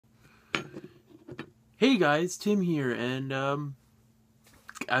Hey guys, Tim here, and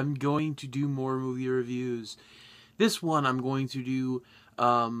I'm going to do more movie reviews. This one I'm going to do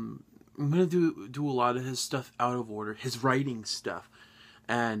I'm gonna do a lot of his stuff out of order, his writing stuff,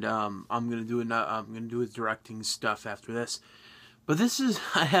 and I'm gonna do his directing stuff after this. But this is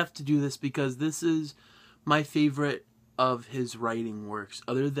I have to do this because this is my favorite of his writing works,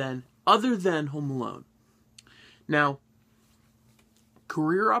 other than Home Alone. Now,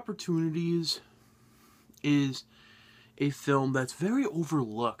 Career Opportunities is a film that's very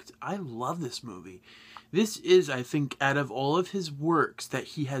overlooked. I love this movie. This is, I think, out of all of his works that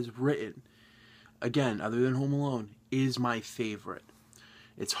he has written, again, other than Home Alone, is my favorite.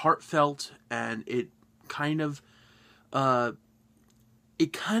 It's heartfelt, and it kind of reminds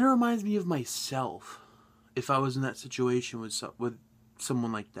me of myself if I was in that situation with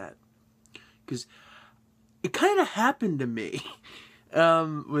someone like that, because it kind of happened to me.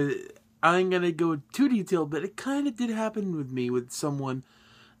 I ain't gonna go too detailed, but it kind of did happen with me with someone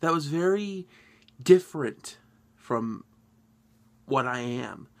that was very different from what I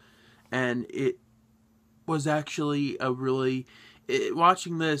am, and it was actually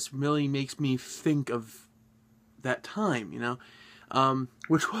watching this really makes me think of that time,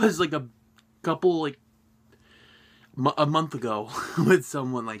 which was like a month ago with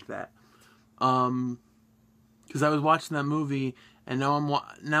someone like that, because I was watching that movie. And now I'm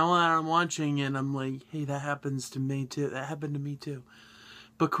watching it, and I'm like, hey, that happens to me too. That happened to me too.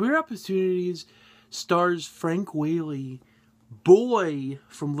 But Career Opportunities stars Frank Whaley, Boy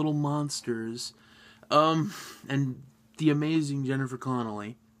from Little Monsters, and the amazing Jennifer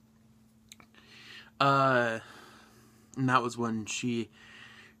Connelly. And that was when she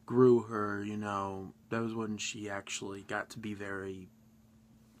grew her, that was when she actually got to be very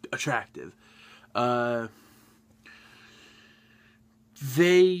attractive.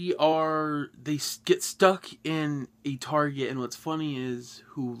 They get stuck in a Target, and what's funny is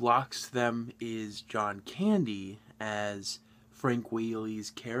who locks them is John Candy as Frank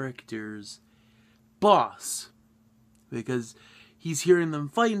Whaley's character's boss, because he's hearing them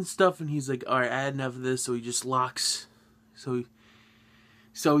fight and stuff, and he's like, alright, I had enough of this, so he just locks. So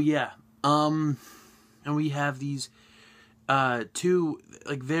yeah, and we have these two,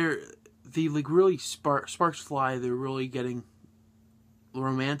 they really sparks fly. They're really getting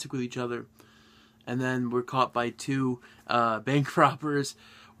romantic with each other, and then we're caught by two bank robbers,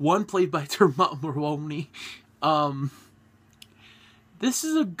 one played by Dermot Mulroney. This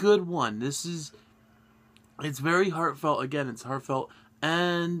is a good one. It's very heartfelt. Again, it's heartfelt,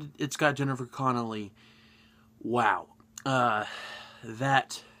 and it's got Jennifer Connelly. Wow, that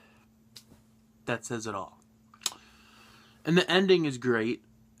says it all. And the ending is great.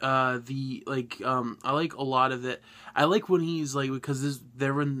 I like a lot of it. I like when he's like, because they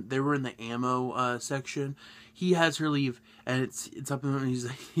were in the ammo section. He has her leave, and it's up and he's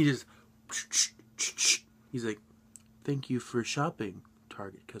like, thank you for shopping,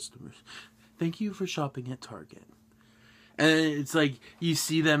 Target customers. Thank you for shopping at Target. And it's like you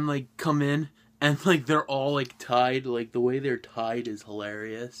see them like come in, and like they're all like tied. Like the way they're tied is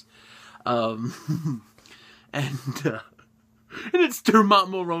hilarious. And it's Dermot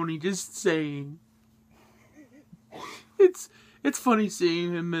Mulroney just saying. It's funny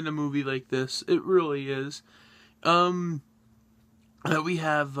seeing him in a movie like this. It really is. We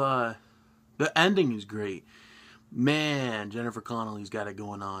have the ending is great. Man, Jennifer Connelly's got it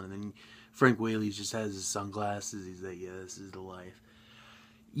going on, and then Frank Whaley just has his sunglasses. He's like, yeah, this is the life.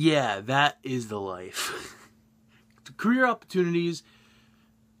 Yeah, that is the life. Career Opportunities.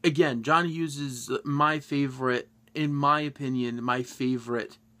 Again, John Hughes is my favorite. In my opinion, my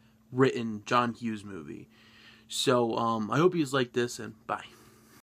favorite written John Hughes movie. So, I hope you guys like this, and bye.